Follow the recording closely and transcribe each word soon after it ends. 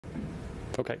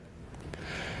Okay.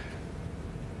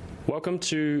 Welcome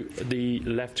to the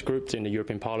left group in the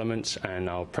European Parliament and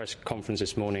our press conference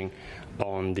this morning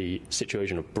on the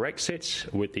situation of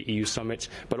Brexit with the EU summit,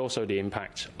 but also the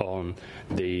impact on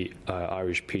the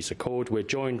Irish Peace Accord. We're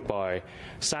joined by,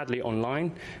 sadly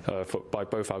online, by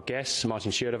both our guests,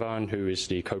 Martin Schiedewan, who is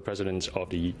the co-president of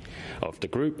the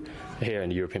group here in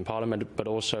the European Parliament, but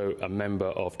also a member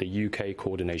of the UK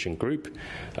coordination group,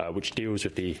 which deals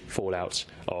with the fallout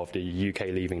of the UK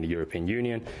leaving the European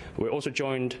Union. We're also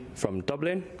joined from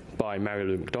Dublin by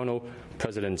Mary-Lou McDonald,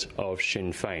 President of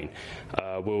Sinn Féin.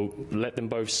 We'll let them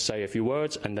both say a few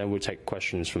words and then we'll take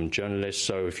questions from journalists.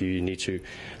 So if you need to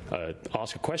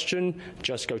ask a question,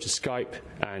 just go to Skype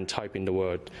and type in the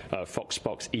word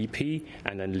Foxbox EP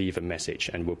and then leave a message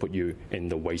and we'll put you in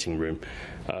the waiting room.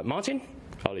 Martin,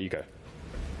 I'll let you go.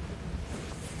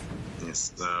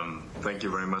 Yes, thank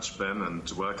you very much, Ben, and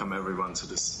welcome everyone to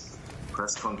this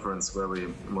press conference where we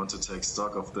want to take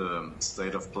stock of the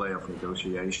state of play of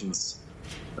negotiations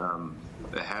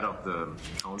ahead of the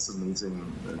council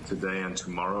meeting today and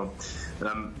tomorrow. And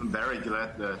I'm very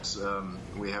glad that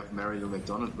we have Mary-Lou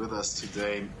McDonald with us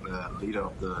today, leader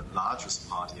of the largest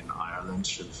party in Ireland,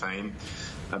 Sinn Féin,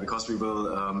 because we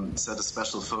will set a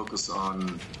special focus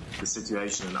on the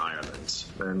situation in Ireland.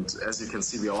 And as you can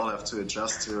see, we all have to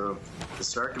adjust to the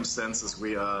circumstances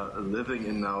we are living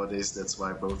in nowadays. That's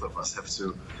why both of us have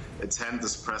to attend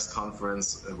this press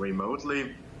conference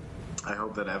remotely. I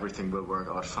hope that everything will work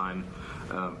out fine,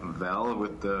 well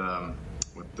with the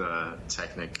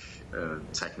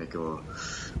technical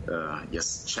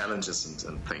challenges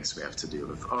and things we have to deal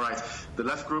with. All right, the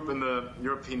left group in the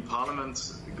European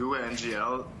Parliament, GUE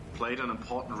NGL, played an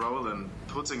important role in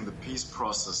putting the peace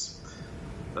process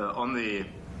on the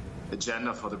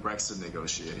agenda for the Brexit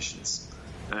negotiations.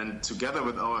 And together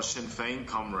with our Sinn Féin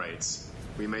comrades,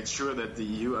 we made sure that the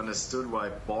EU understood why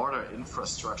border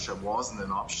infrastructure wasn't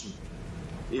an option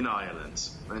in Ireland.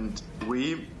 And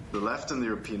we, the left in the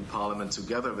European Parliament,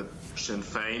 together with Sinn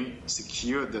Féin,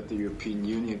 secured that the European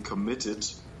Union committed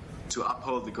to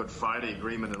uphold the Good Friday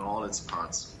Agreement in all its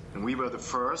parts. And we were the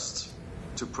first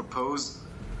to propose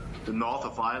the north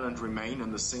of Ireland remain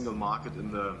in the single market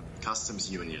in the customs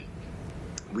union.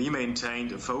 We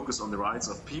maintained a focus on the rights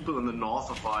of people in the north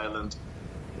of Ireland,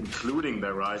 including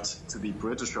their right to be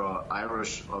British or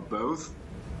Irish or both.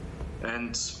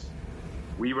 And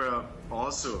we were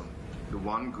also the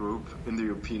one group in the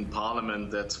European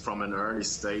Parliament that from an early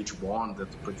stage warned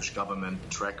that the British government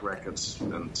track record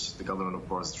and the government of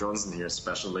Boris Johnson here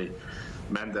especially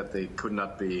meant that they could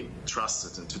not be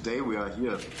trusted. And today we are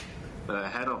here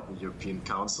ahead of the European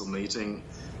Council meeting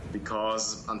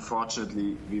because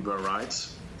unfortunately we were right.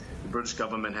 The British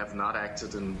government have not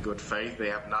acted in good faith. They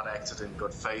have not acted in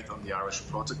good faith on the Irish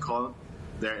Protocol.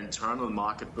 Their internal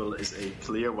market bill is a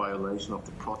clear violation of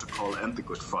the Protocol and the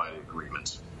Good Friday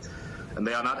Agreement. And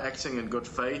they are not acting in good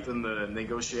faith in the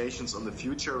negotiations on the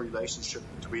future relationship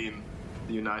between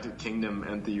the United Kingdom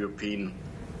and the European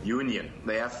Union.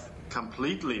 They have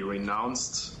completely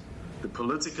renounced the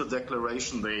political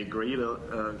declaration they agreed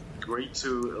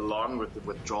to along with the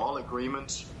Withdrawal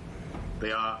Agreement.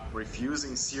 They are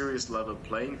refusing serious level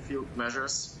playing field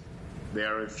measures. They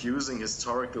are refusing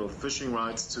historical fishing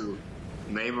rights to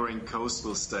neighboring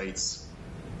coastal states.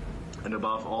 And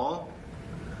above all,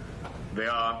 they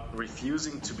are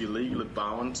refusing to be legally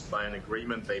bound by an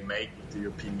agreement they make with the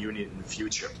European Union in the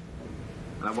future.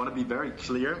 And I want to be very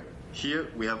clear, here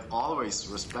we have always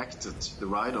respected the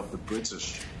right of the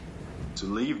British to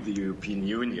leave the European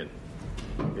Union.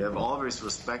 We have always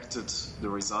respected the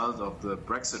result of the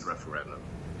Brexit referendum.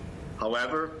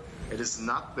 However, it is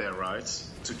not their right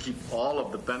to keep all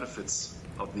of the benefits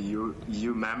of the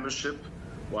EU membership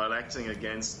while acting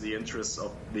against the interests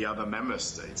of the other member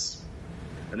states.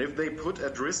 And if they put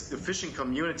at risk the fishing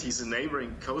communities in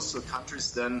neighboring coastal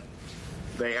countries, then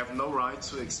they have no right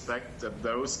to expect that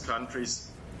those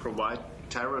countries provide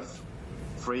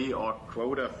tariff-free or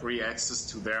quota-free access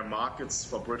to their markets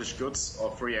for British goods or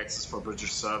free access for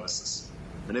British services.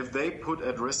 And if they put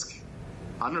at risk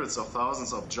hundreds of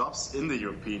thousands of jobs in the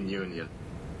European Union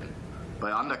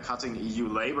by undercutting EU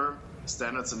labor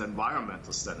standards and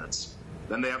environmental standards,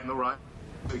 then they have no right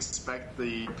to expect the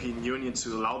European Union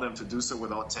to allow them to do so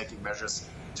without taking measures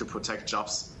to protect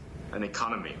jobs and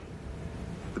economy.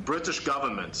 The British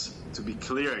government, to be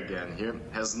clear again here,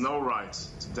 has no right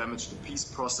to damage the peace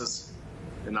process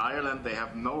in Ireland. They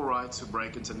have no right to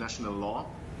break international law,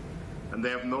 and they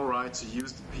have no right to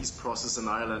use the peace process in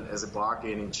Ireland as a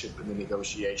bargaining chip in the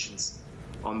negotiations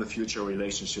on the future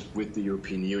relationship with the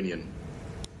European Union.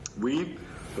 We,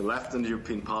 The left in the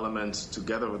European Parliament,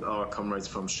 together with our comrades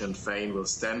from Sinn Féin, will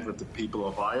stand with the people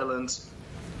of Ireland,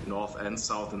 North and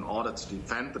South, in order to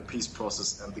defend the peace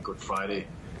process and the Good Friday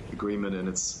Agreement in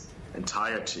its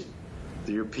entirety.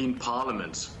 The European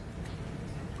Parliament,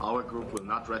 our group, will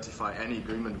not ratify any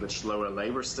agreement which lower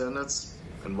labour standards,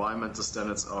 environmental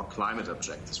standards or climate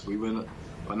objectives. We will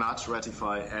not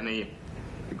ratify any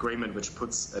agreement which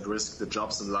puts at risk the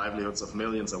jobs and livelihoods of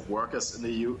millions of workers in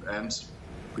the EU, and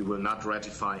we will not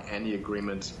ratify any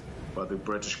agreement where the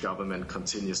British government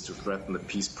continues to threaten the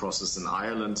peace process in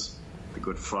Ireland, the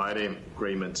Good Friday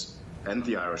Agreement and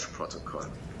the Irish Protocol.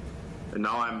 And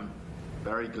now I'm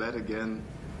very glad again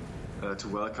to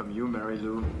welcome you, Mary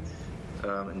Lou,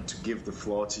 and to give the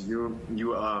floor to you.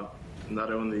 You are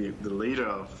not only the leader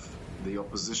of the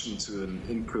opposition to an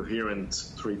incoherent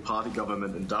three-party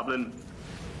government in Dublin,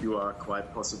 you are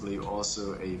quite possibly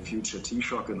also a future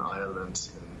Taoiseach in Ireland,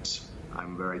 and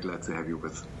I'm very glad to have you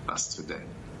with us today.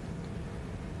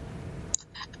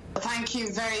 Thank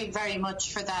you very, very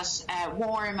much for that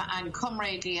warm and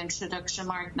comradely introduction,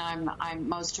 Martin. I'm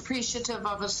most appreciative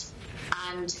of it,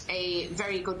 and a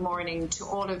very good morning to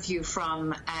all of you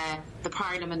from the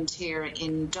Parliament here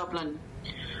in Dublin.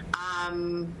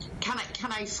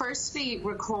 Can I firstly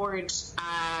record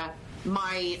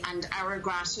my and our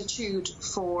gratitude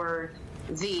for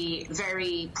the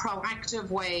very proactive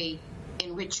way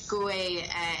in which GUE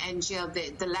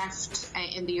NGL, the left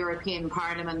in the European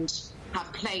Parliament,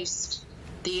 have placed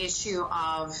the issue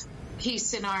of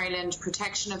peace in Ireland,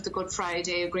 protection of the Good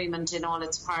Friday Agreement in all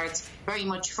its parts, very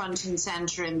much front and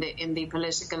centre in the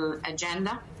political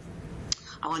agenda.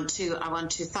 I want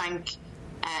to thank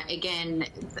again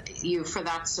you for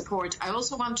that support. I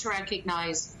also want to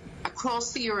recognise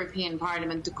across the European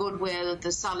Parliament the goodwill,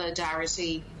 the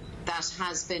solidarity that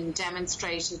has been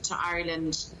demonstrated to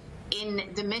Ireland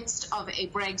in the midst of a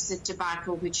Brexit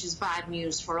debacle, which is bad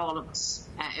news for all of us.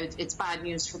 It's bad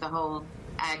news for the whole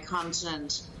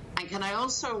continent. And can I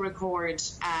also record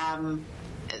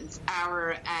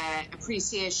our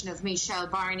appreciation of Michel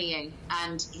Barnier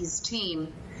and his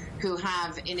team, who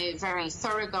have, in a very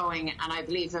thoroughgoing and I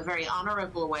believe a very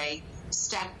honourable way,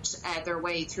 stepped their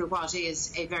way through what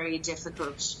is a very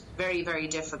difficult, very, very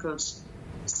difficult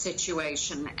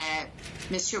situation.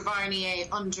 Mr Barnier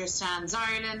understands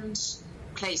Ireland,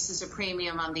 places a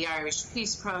premium on the Irish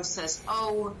peace process.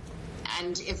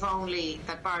 And if only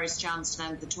that Boris Johnson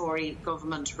and the Tory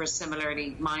government were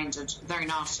similarly minded. They're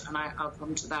not, and I'll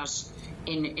come to that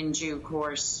in due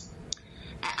course.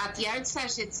 At the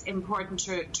outset, it's important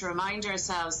to remind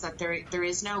ourselves that there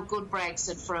is no good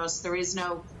Brexit for us. There is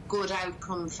no good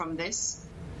outcome from this.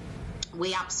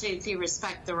 We absolutely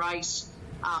respect the right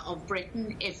of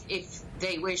Britain if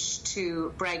they wish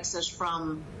to Brexit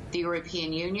from the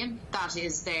European Union. That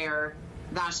is their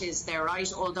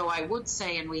right. Although I would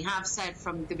say, and we have said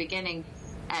from the beginning,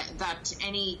 that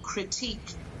any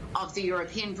critique of the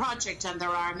European project, and there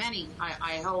are many,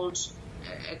 I hold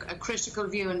a critical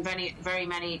view in very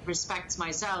many respects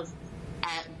myself,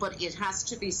 but it has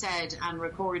to be said and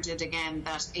recorded again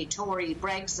that a Tory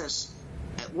Brexit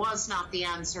was not the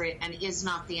answer and is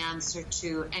not the answer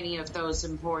to any of those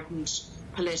important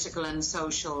political and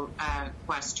social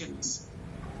questions.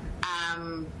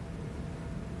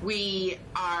 We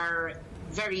are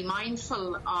very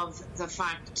mindful of the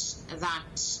fact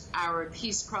that our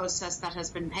peace process that has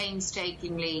been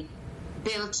painstakingly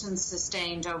built and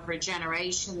sustained over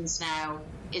generations now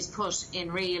is put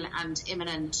in real and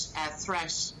imminent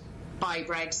threat by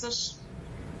Brexit.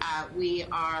 We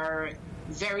are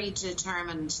very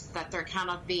determined that there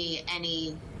cannot be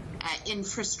any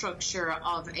infrastructure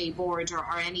of a border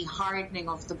or any hardening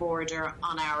of the border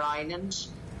on our island.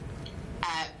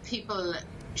 People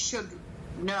should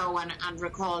know and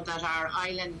recall that our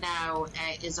island now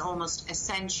is almost a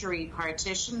century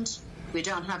partitioned. We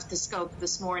don't have the scope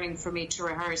this morning for me to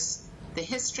rehearse the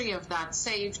history of that,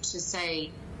 save to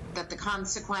say that the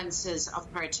consequences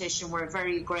of partition were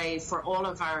very grave for all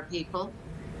of our people,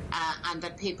 and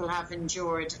that people have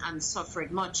endured and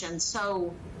suffered much. And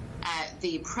so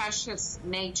the precious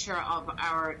nature of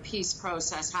our peace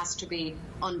process has to be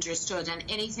understood, and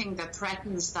anything that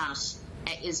threatens that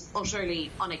is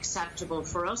utterly unacceptable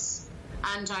for us,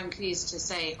 and I'm pleased to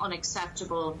say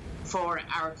unacceptable for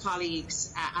our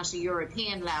colleagues at a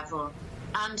European level,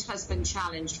 and has been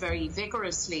challenged very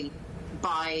vigorously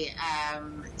by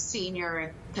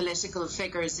senior political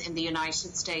figures in the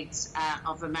United States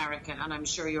of America, and I'm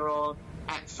sure you're all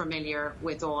familiar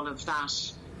with all of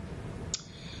that.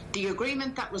 The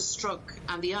agreement that was struck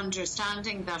and the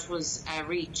understanding that was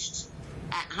reached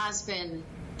has been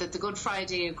that the Good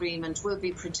Friday Agreement will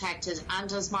be protected,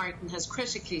 and as Martin has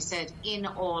critically said, in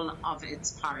all of its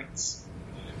parts.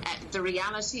 The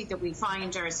reality that we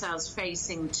find ourselves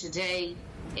facing today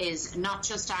is not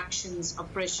just actions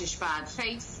of British bad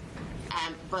faith,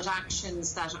 but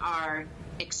actions that are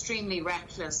extremely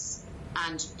reckless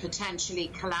and potentially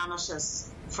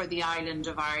calamitous for the island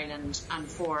of Ireland and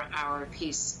for our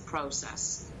peace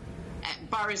process.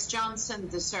 Boris Johnson,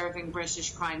 the serving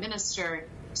British Prime Minister,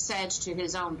 said to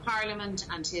his own Parliament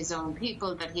and his own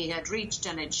people that he had reached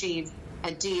and achieved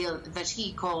a deal that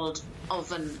he called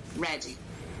oven ready.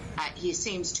 He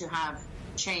seems to have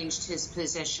changed his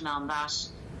position on that.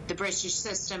 The British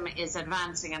system is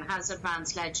advancing and has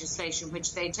advanced legislation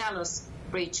which they tell us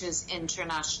breaches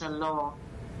international law,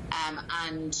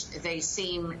 and they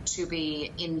seem to be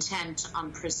intent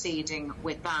on proceeding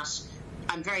with that.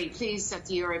 I'm very pleased that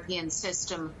the European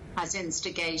system has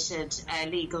instigated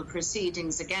legal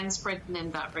proceedings against Britain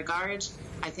in that regard.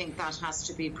 I think that has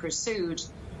to be pursued,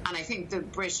 and I think the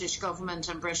British government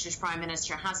and British Prime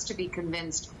Minister has to be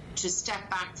convinced to step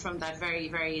back from that very,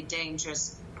 very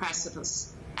dangerous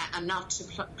precipice and not to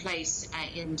place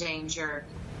in danger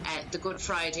the Good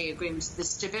Friday Agreement, the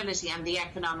stability and the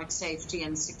economic safety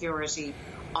and security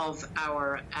of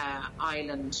our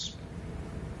island.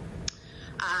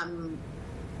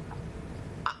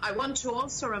 I want to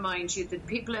also remind you that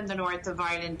people in the north of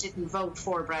Ireland didn't vote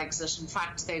for Brexit. In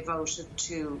fact, they voted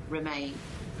to remain.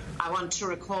 I want to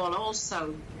recall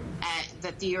also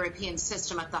that the European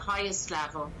system at the highest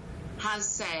level has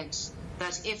said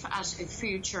that if at a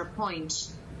future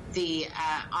point the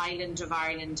island of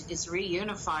Ireland is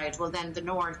reunified, well then the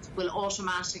north will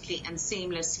automatically and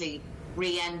seamlessly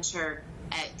re-enter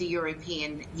the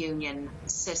European Union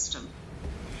system.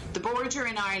 The border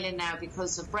in Ireland now,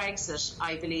 because of Brexit,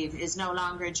 I believe, is no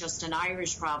longer just an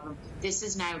Irish problem. This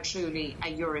is now truly a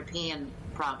European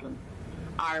problem.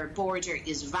 Our border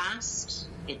is vast,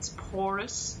 it's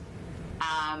porous.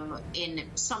 In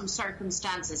some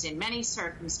circumstances, in many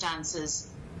circumstances,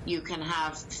 you can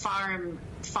have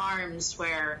farms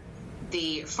where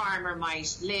the farmer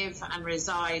might live and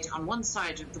reside on one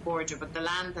side of the border, but the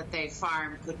land that they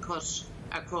farm could cut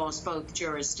across both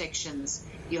jurisdictions.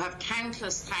 You have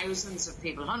countless thousands of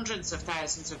people, hundreds of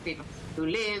thousands of people who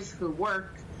live, who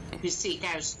work, who seek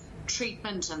out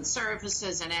treatment and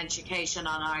services and education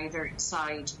on either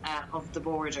side of the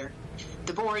border.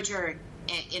 The border,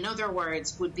 in other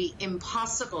words, would be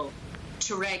impossible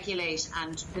to regulate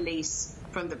and police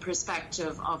from the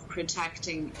perspective of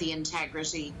protecting the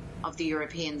integrity of the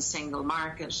European single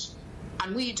market.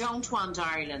 And we don't want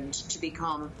Ireland to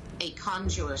become a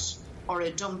conduit or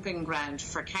a dumping ground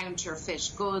for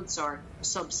counterfeit goods or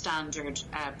substandard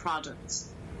products.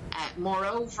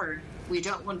 Moreover, we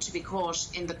don't want to be caught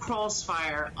in the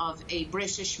crossfire of a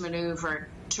British manoeuvre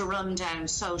to run down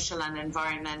social and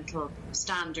environmental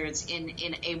standards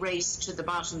in a race to the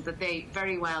bottom that they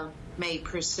very well may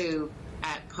pursue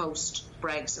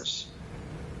post-Brexit.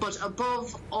 But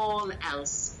above all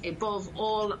else, above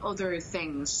all other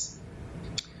things,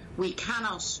 we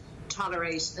cannot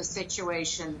tolerate a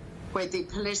situation where the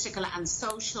political and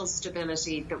social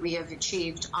stability that we have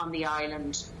achieved on the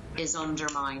island is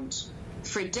undermined.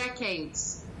 For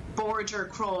decades, border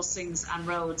crossings and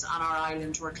roads on our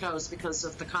island were closed because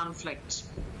of the conflict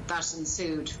that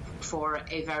ensued for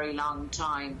a very long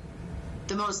time.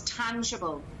 The most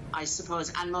tangible, I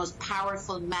suppose, and most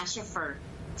powerful metaphor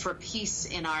for peace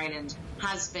in Ireland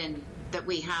has been that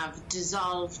we have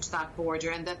dissolved that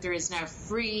border and that there is now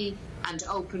free and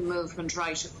open movement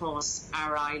right across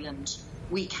our island.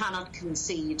 We cannot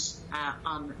concede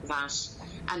on that.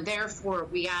 And therefore,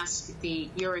 we ask the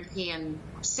European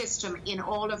system in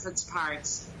all of its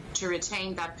parts to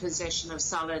retain that position of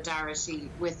solidarity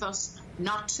with us,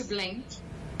 not to blink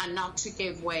and not to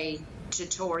give way to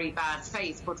Tory bad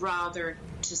faith, but rather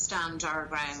to stand our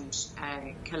ground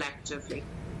collectively.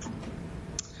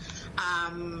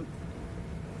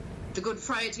 The Good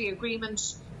Friday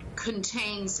Agreement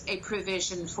contains a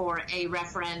provision for a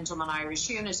referendum on Irish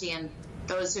unity, and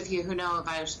those of you who know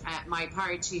about my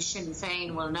party, Sinn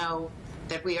Féin, will know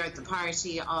that we are the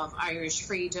party of Irish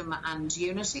freedom and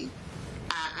unity,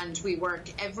 and we work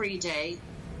every day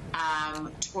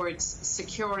towards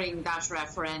securing that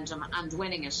referendum and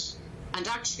winning it, and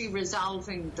actually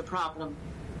resolving the problem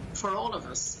for all of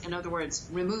us. In other words,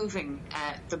 removing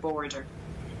the border.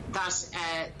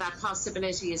 That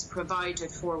possibility is provided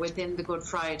for within the Good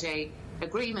Friday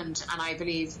Agreement, and I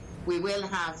believe we will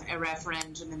have a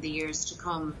referendum in the years to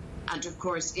come. And of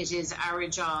course, it is our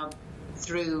job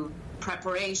through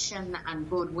preparation and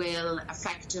goodwill,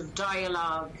 effective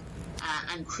dialogue,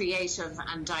 and creative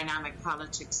and dynamic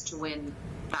politics to win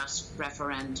that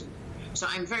referendum. So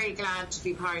I'm very glad to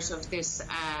be part of this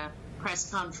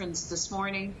press conference this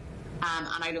morning, and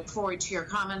I look forward to your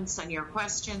comments and your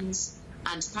questions.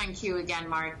 And thank you again,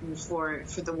 Martin, for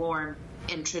the warm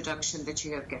introduction that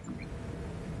you have given me.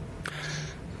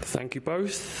 Thank you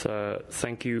both.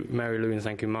 Thank you, Mary Lou, and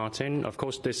thank you, Martin. Of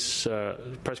course, this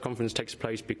press conference takes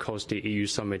place because the EU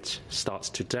summit starts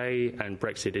today and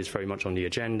Brexit is very much on the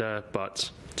agenda.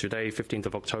 But today, 15th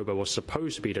of October, was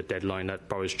supposed to be the deadline that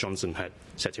Boris Johnson had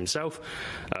set himself,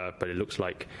 but it looks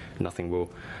like nothing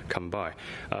will come by.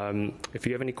 If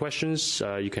you have any questions,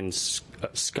 you can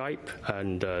Skype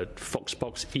and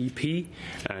Foxbox EP,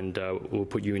 and we'll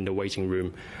put you in the waiting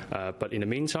room. But in the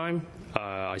meantime,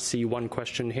 I see one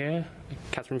question here.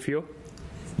 Catherine Fior.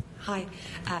 Hi,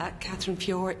 Catherine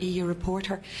Fior, EU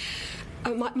reporter.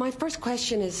 My first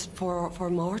question is for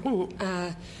Martin.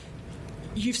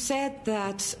 You've said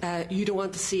that you don't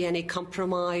want to see any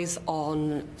compromise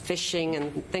on fishing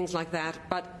and things like that,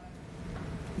 but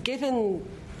given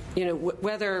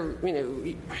whether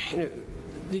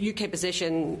the UK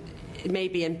position, it may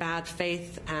be in bad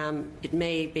faith, it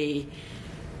may be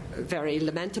very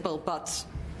lamentable, but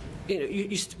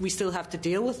we still have to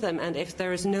deal with them. And if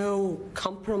there is no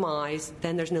compromise,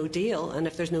 then there's no deal. And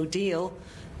if there's no deal,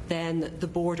 then the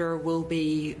border will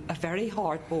be a very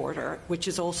hard border, which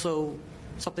is also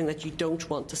something that you don't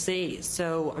want to see.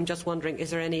 So I'm just wondering, is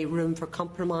there any room for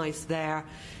compromise there,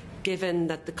 given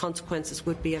that the consequences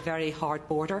would be a very hard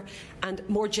border? And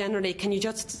more generally, can you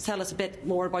just tell us a bit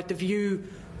more about the view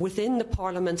within the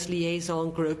Parliament's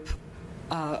liaison group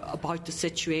about the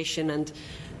situation and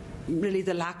really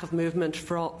the lack of movement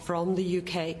from the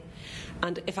UK?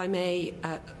 And if I may,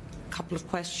 a couple of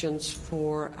questions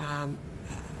for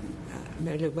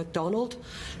Mary Lou MacDonald.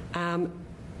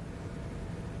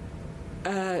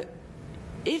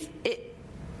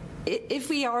 If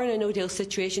we are in a no-deal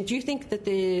situation, do you think that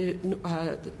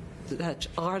that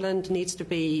Ireland needs to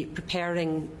be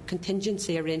preparing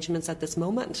contingency arrangements at this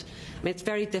moment? I mean, it's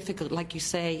very difficult, like you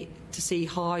say, to see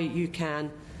how you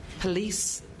can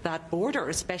police that border,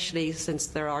 especially since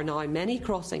there are now many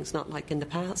crossings, not like in the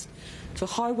past. So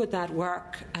how would that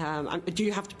work? Do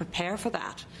you have to prepare for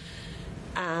that?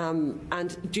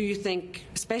 And do you think,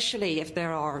 especially if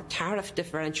there are tariff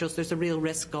differentials, there's a real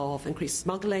risk of increased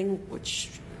smuggling, which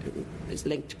is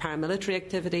linked to paramilitary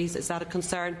activities? Is that a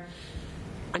concern?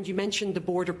 And you mentioned the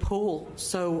border poll.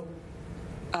 So,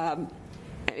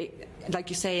 like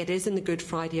you say, it is in the Good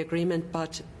Friday Agreement,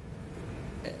 but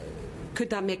could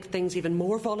that make things even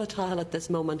more volatile at this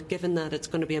moment, given that it's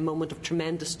going to be a moment of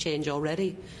tremendous change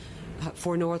already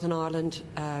for Northern Ireland?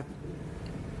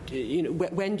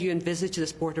 When do you envisage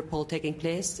this border poll taking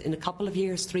place? In a couple of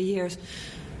years, 3 years?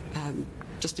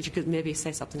 Just if you could maybe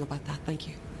say something about that. Thank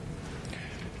you.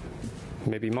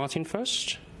 Maybe Martin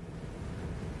first.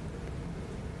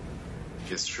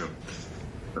 Yes, sure.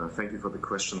 Thank you for the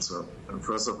question. So,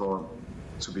 first of all,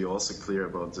 to be also clear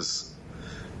about this,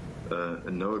 a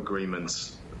no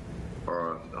agreement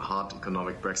or a hard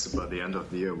economic Brexit by the end of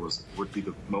the year would be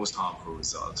the most harmful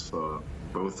result for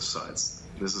both sides.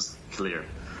 This is clear.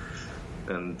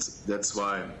 And that's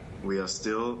why we are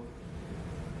still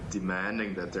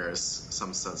demanding that there is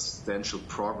some substantial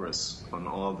progress on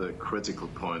all the critical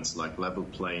points, like level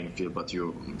playing field, but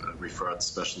you referred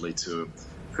especially to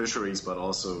fisheries, but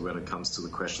also when it comes to the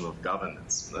question of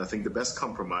governance. I think the best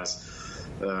compromise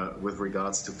with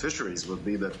regards to fisheries would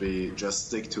be that we just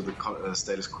stick to the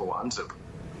status quo ante,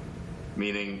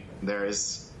 meaning there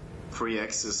is free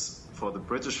access for the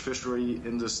British fishery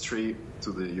industry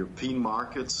to the European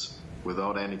markets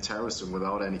without any tariffs and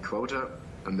without any quota,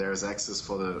 and there is access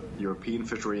for the European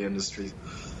fishery industry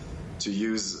to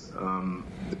use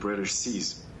the British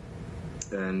seas.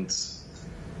 And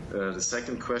the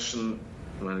second question,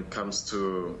 when it comes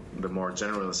to the more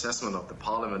general assessment of the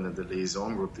Parliament and the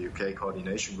liaison group, the UK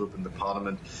coordination group in the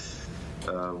Parliament,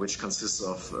 which consists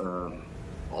of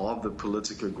all the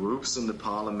political groups in the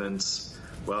Parliament,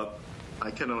 well, I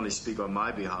can only speak on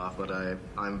my behalf, but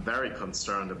I'm very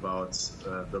concerned about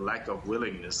the lack of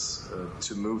willingness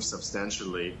to move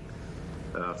substantially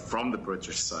from the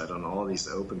British side on all these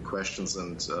open questions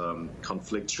and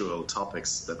conflictual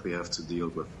topics that we have to deal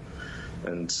with.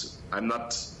 And I'm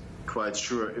not quite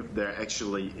sure if there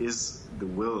actually is the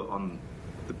will on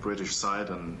the British side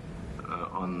and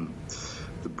in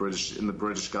the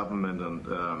British government,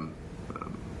 and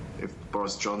if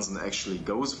Boris Johnson actually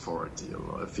goes for a deal,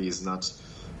 or if he is not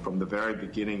from the very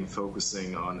beginning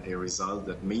focusing on a result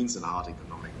that means a hard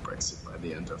economic Brexit by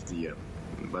the end of the year.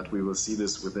 But we will see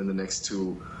this within the next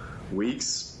 2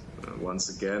 weeks. Once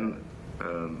again,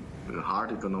 a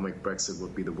hard economic Brexit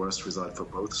would be the worst result for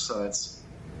both sides.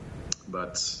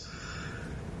 but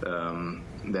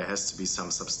there has to be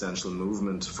some substantial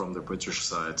movement from the British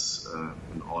side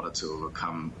in order to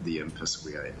overcome the impasse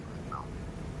we are in right now.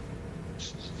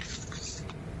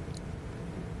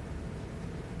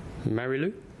 Mary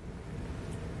Lou?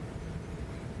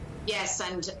 Yes,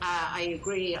 and I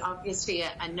agree. Obviously,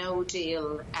 a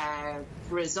no-deal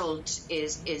result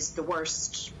is the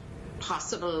worst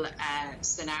possible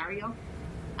scenario.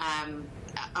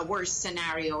 A worse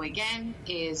scenario, again,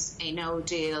 is a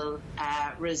no-deal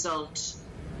result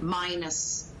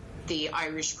minus the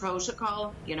Irish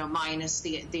Protocol, minus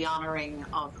the honouring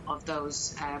of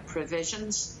those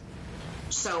provisions.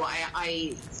 So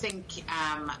I think,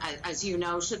 as you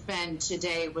noted, Ben,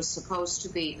 today was supposed to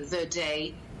be the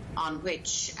day on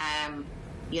which,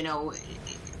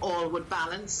 all would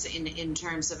balance in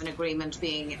terms of an agreement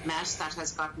being met. That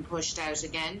has gotten pushed out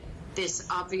again. This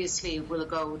obviously will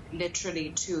go literally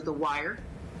to the wire.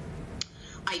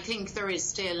 I think there is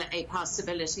still a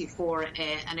possibility for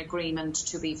an agreement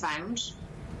to be found.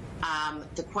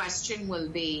 The question will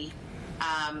be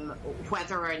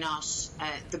whether or not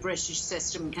the British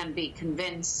system can be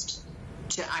convinced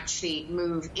to actually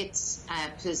move its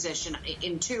position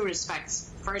in two respects.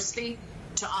 Firstly,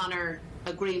 to honour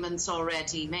agreements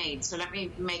already made. So let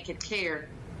me make it clear,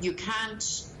 you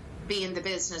can't be in the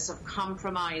business of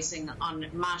compromising on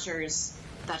matters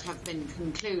that have been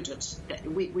concluded.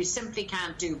 We simply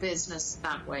can't do business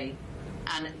that way.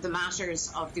 And the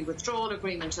matters of the withdrawal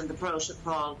agreement and the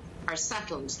protocol are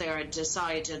settled. They are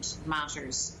decided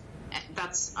matters.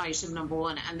 That's item number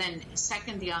one. And then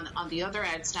secondly, on the other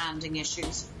outstanding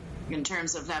issues, in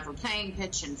terms of level playing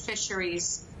pitch and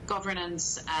fisheries,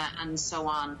 governance, and so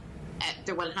on,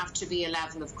 there will have to be a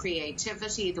level of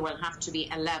creativity. There will have to be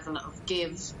a level of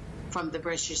give from the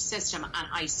British system. And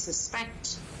I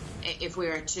suspect, if we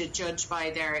are to judge by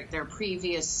their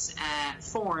previous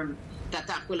form,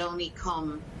 that will only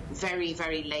come very,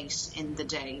 very late in the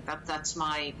day. That's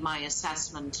my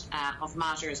assessment of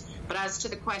matters. But as to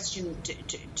the question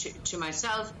to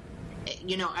myself,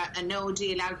 a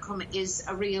no-deal outcome is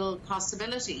a real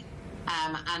possibility.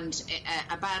 And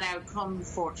a bad outcome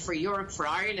for Europe, for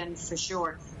Ireland, for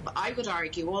sure. But I would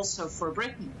argue also for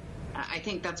Britain. I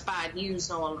think that's bad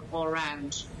news all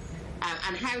round.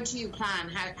 And how do you plan?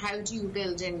 How do you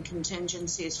build in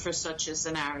contingencies for such a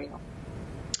scenario?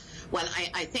 Well,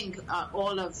 I think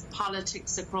all of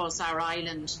politics across our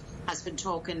island has been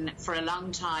talking for a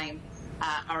long time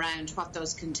around what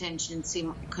those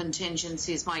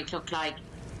contingencies might look like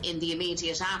in the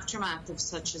immediate aftermath of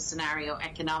such a scenario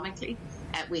economically.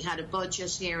 We had a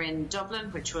budget here in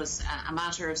Dublin, which was a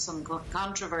matter of some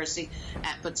controversy,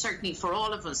 but certainly for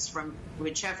all of us, from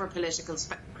whichever political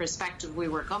perspective we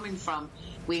were coming from,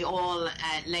 we all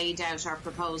laid out our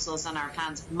proposals and our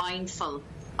plans, mindful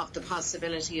of the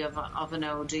possibility of a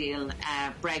no-deal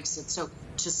Brexit. So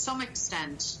to some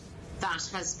extent, that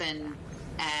has been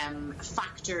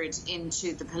factored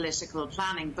into the political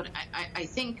planning. But I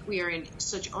think we are in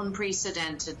such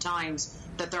unprecedented times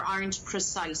that there aren't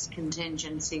precise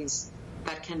contingencies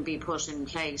that can be put in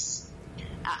place.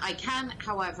 I can,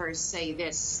 however, say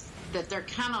this, that there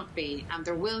cannot be and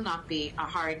there will not be a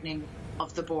hardening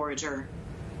of the border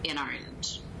in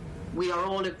Ireland. We are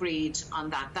all agreed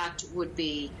on that. That would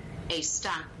be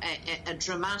a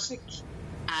dramatic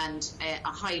and a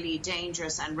highly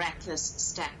dangerous and reckless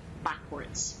step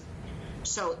backwards.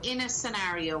 So in a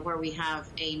scenario where we have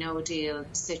a no-deal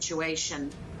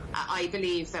situation, I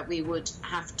believe that we would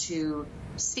have to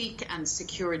seek and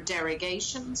secure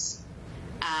derogations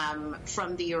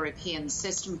from the European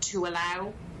system to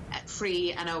allow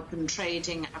free and open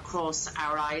trading across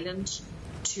our island,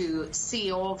 to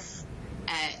see off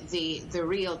the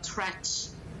real threat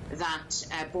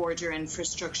that border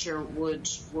infrastructure would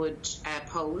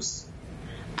pose.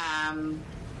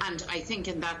 And I think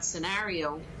in that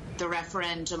scenario, the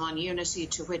referendum on unity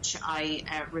to which I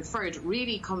referred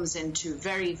really comes into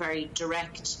very, very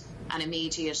direct and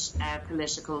immediate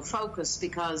political focus,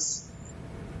 because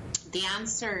the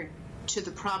answer to the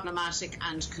problematic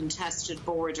and contested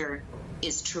border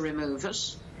is to remove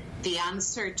it. The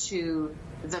answer to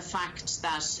the fact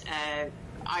that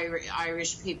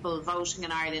Irish people voting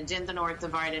in Ireland, in the north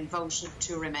of Ireland, voted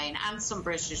to remain, and some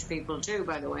British people too,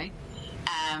 by the way,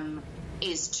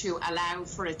 is to allow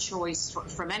for a choice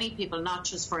for many people, not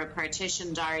just for a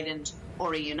partitioned Ireland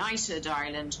or a united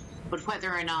Ireland, but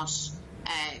whether or not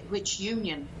which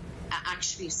union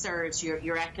actually serves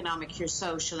your economic, your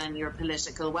social and your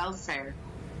political welfare,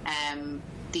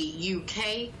 the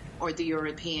UK or the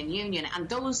European Union. And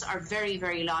those are very,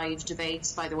 very live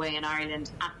debates, by the way, in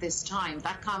Ireland at this time.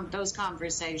 Those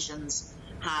conversations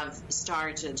have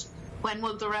started. When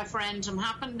will the referendum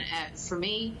happen? For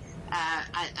me,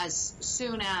 as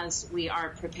soon as we are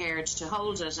prepared to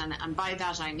hold it, and by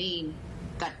that I mean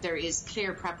that there is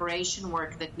clear preparation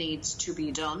work that needs to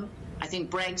be done. I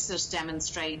think Brexit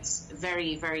demonstrates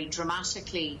very, very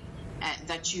dramatically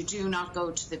that you do not go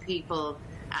to the people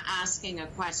asking a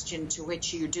question to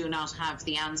which you do not have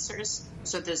the answers.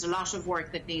 So there's a lot of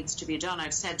work that needs to be done.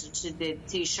 I've said to the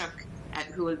Taoiseach,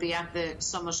 who will be at the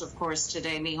summit, of course,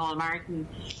 today, Micheál Martin,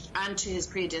 and to his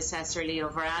predecessor, Leo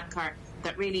Varadkar,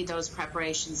 that really those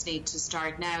preparations need to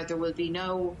start now. There will be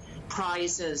no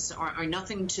prizes or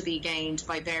nothing to be gained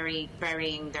by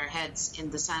burying their heads in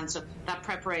the sand. So that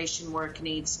preparation work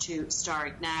needs to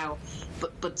start now.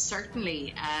 But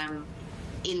certainly,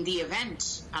 in the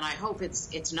event, and I hope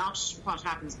it's not what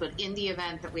happens, but in the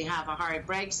event that we have a hard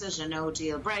Brexit, a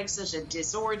no-deal Brexit, a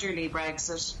disorderly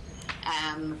Brexit,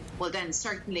 well then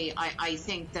certainly I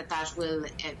think that will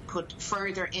put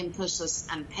further impetus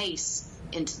and pace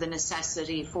into the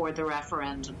necessity for the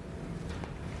referendum.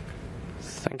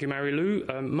 Thank you, Mary Lou.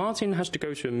 Martin has to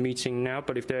go to a meeting now,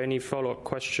 but if there are any follow-up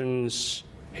questions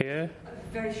here.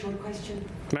 Very short question.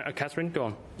 Catherine, go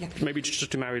on. Yeah. Maybe just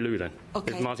to Mary Lou then,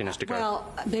 okay. if Martin has to go.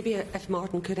 Well, maybe if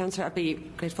Martin could answer, I'd be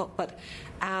grateful. But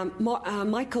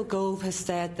Michael Gove has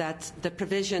said that the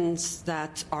provisions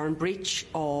that are in breach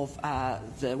of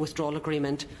the withdrawal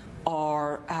agreement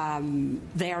are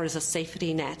there as a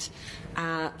safety net.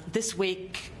 This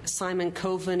week, Simon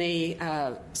Coveney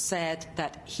said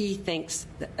that he thinks,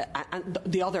 and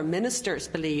the other ministers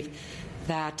believe,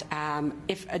 that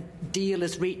if a deal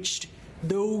is reached,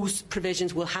 those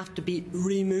provisions will have to be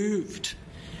removed.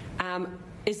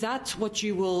 Is that what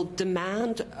you will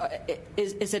demand?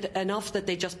 Is it enough that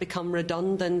they just become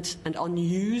redundant and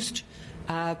unused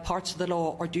parts of the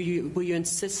law, or will you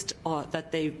insist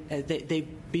that they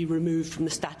be removed from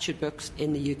the statute books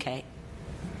in the UK?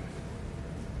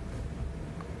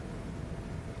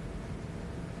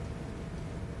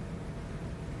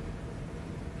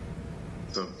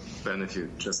 So, Ben, if you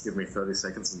just give me 30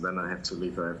 seconds and then I have to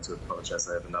leave, I have to apologize.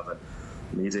 I have another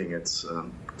meeting at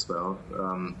 12.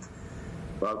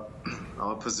 Well,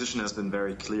 our position has been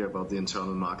very clear about the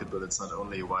internal market, but it's not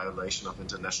only a violation of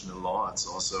international law, it's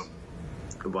also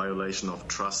a violation of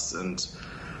trust, and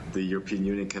the European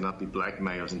Union cannot be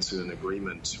blackmailed into an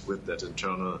agreement with that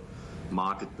internal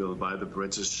market bill by the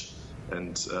British.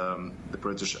 And the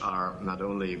British are not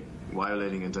only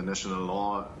violating international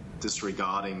law,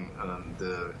 disregarding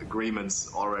the agreements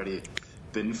already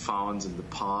been found in the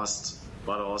past,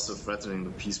 but also threatening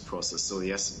the peace process. So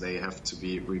yes, they have to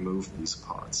be removed, these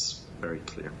parts. Very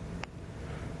clear.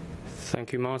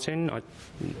 Thank you, Martin.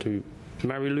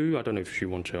 Mary Lou, I don't know if you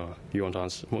want to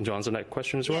answer that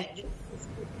question as well.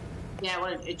 Yeah,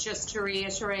 well, just to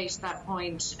reiterate that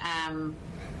point,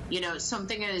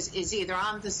 something is either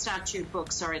on the statute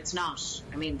books or it's not.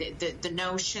 I mean, the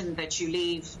notion that you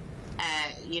leave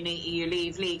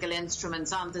legal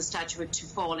instruments on the statute to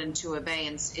fall into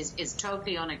abeyance is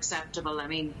totally unacceptable. I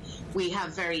mean, we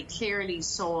have very clearly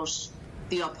sought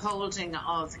the upholding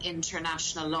of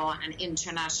international law and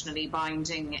internationally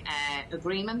binding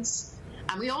agreements.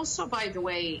 And we also, by the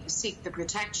way, seek the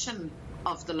protection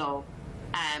of the law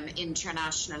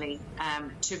internationally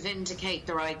to vindicate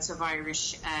the rights of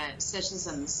Irish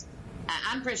citizens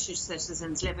and British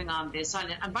citizens living on this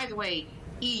island. And by the way,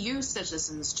 EU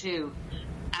citizens too.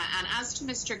 And as to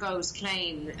Mr. Gove's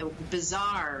claim,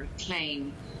 bizarre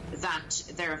claim, that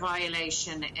their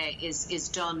violation is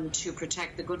done to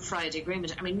protect the Good Friday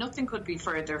Agreement, I mean, nothing could be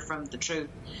further from the truth.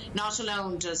 Not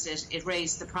alone does it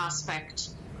raise the prospect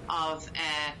of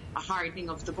a hardening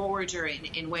of the border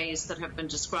in ways that have been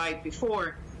described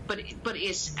before, but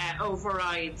it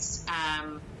overrides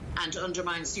and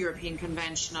undermines the European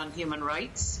Convention on Human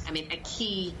Rights. I mean, a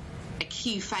key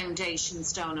foundation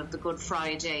stone of the Good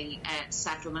Friday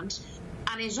settlement.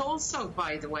 And it also,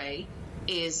 by the way,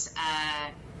 is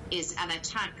an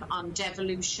attack on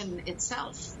devolution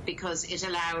itself, because it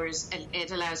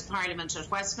allows Parliament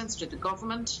at Westminster, the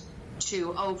government,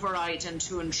 to override and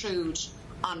to intrude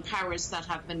on powers that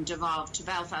have been devolved to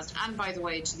Belfast, and by the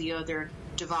way, to the other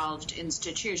devolved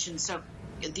institutions. So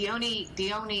the only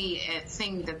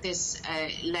thing that this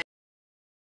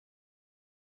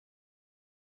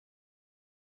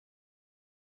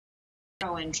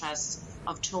interests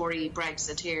of Tory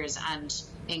Brexiteers and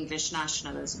English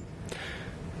nationalism.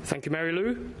 Thank you, Mary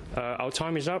Lou. Our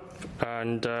time is up,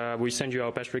 and we send you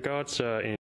our best regards.